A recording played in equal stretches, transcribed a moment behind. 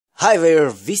Hi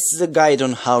there, this is a guide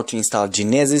on how to install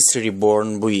Genesis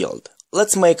Reborn build.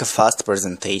 Let's make a fast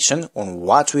presentation on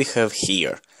what we have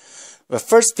here. The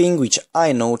first thing which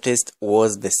I noticed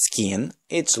was the skin.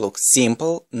 It looks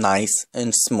simple, nice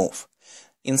and smooth.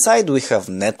 Inside we have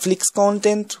Netflix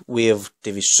content with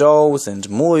TV shows and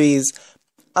movies,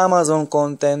 Amazon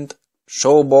content,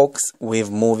 Showbox with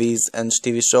movies and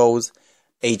TV shows,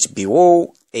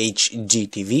 HBO,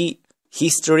 HGTV,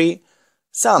 history,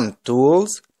 some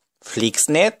tools,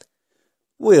 FlixNet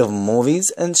with movies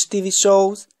and TV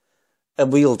shows, a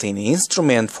built-in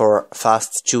instrument for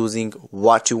fast choosing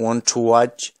what you want to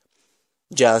watch.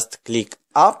 Just click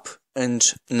up and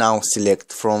now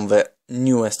select from the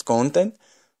newest content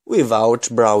without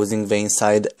browsing the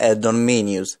inside add-on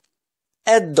menus.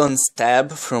 Add-ons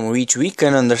tab, from which we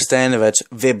can understand that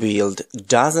the build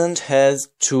doesn't has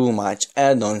too much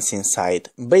add-ons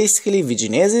inside. Basically the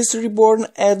Genesis Reborn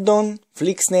add-on,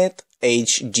 FlixNet,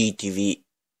 HGTV,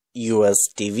 US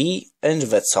TV, and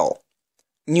that's all.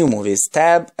 New movies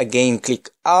tab, again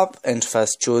click up and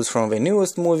fast choose from the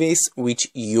newest movies which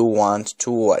you want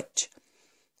to watch.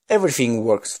 Everything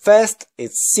works fast,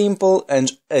 it's simple,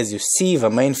 and as you see the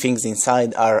main things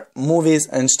inside are movies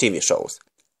and TV shows.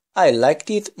 I liked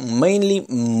it mainly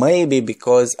maybe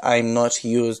because I'm not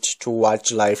used to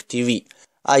watch live TV.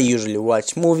 I usually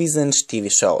watch movies and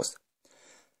TV shows.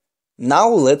 Now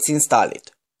let's install it.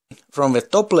 From the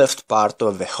top left part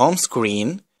of the home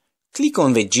screen, click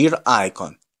on the gear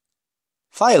icon.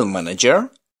 File Manager,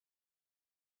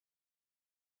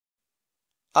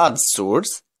 Add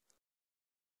Source,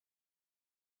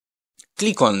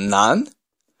 click on None,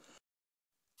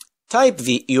 type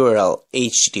the URL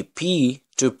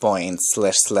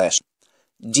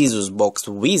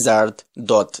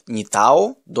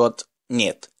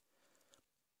http://jesusboxwizard.nitao.net.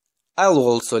 I'll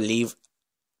also leave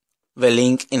the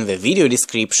link in the video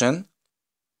description.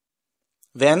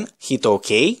 Then hit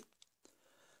OK.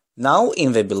 Now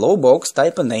in the below box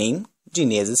type a name,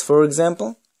 Genesis for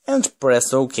example, and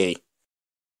press OK.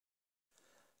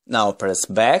 Now press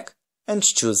back and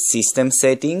choose System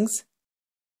Settings,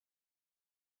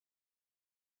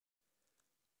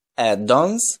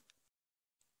 Add-ons.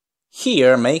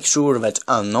 Here make sure that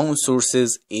Unknown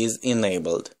Sources is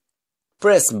enabled.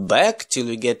 Press back till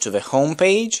you get to the home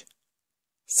page.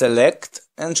 Select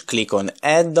and click on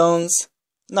Add-ons.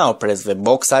 Now press the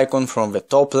box icon from the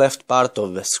top left part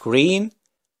of the screen.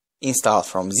 Install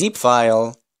from zip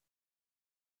file.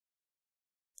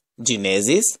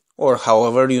 Genesis, or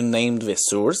however you named the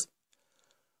source.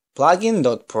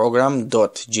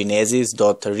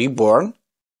 Plugin.program.genesis.reborn.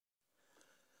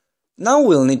 Now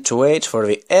we'll need to wait for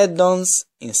the add-ons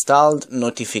installed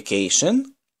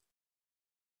notification.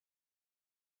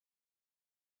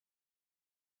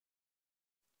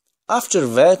 After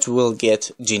that we'll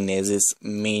get Genesis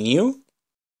menu.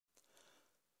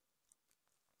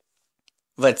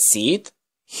 That's it.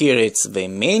 Here it's the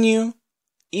menu.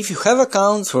 If you have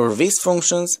accounts for these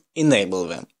functions, enable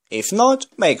them. If not,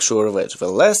 make sure that the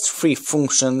last three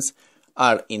functions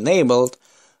are enabled.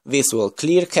 This will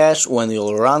clear cache when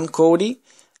you'll run Kodi.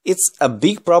 It's a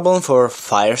big problem for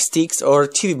Fire Sticks or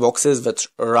TV boxes that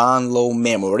run low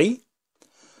memory.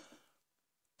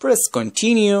 Press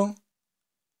Continue.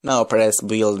 Now press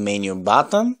Build Menu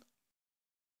button.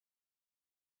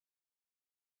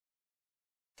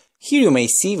 Here you may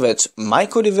see that my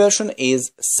Kodi version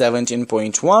is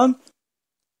 17.1,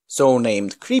 so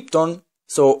named Krypton,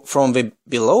 so from the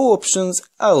below options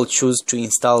I will choose to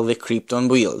install the Krypton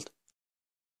build.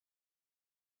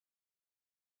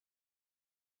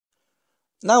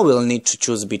 Now we'll need to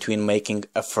choose between making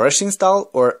a fresh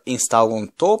install or install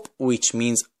on top, which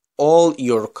means all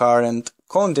your current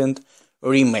content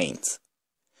remains.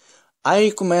 I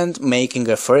recommend making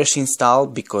a fresh install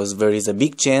because there is a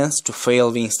big chance to fail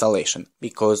the installation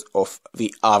because of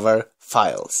the other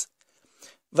files.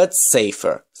 That's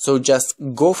safer, so just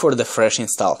go for the fresh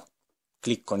install.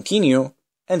 Click Continue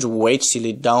and wait till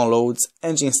it downloads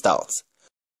and installs.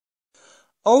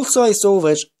 Also I saw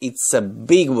that it's a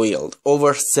big build,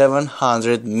 over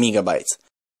 700 megabytes.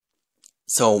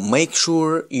 So make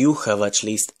sure you have at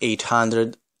least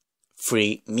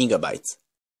 803 megabytes.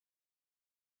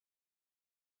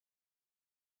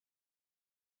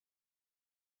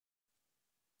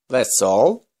 That's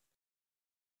all.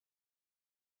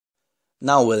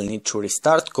 Now we'll need to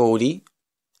restart Kodi,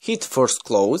 hit Force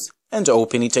Close and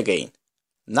open it again.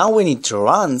 Now when it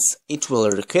runs, it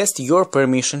will request your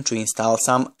permission to install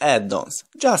some add-ons.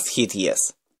 Just hit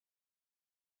yes.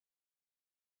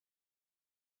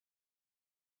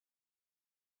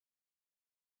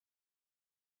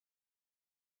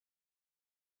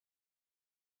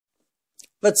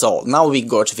 That's all, now we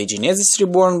got the Genesis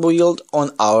Reborn build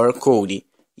on our Kodi.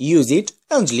 Use it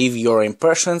and leave your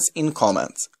impressions in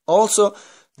comments. Also,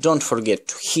 don't forget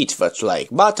to hit that like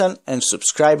button and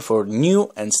subscribe for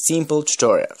new and simple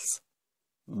tutorials.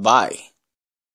 Bye!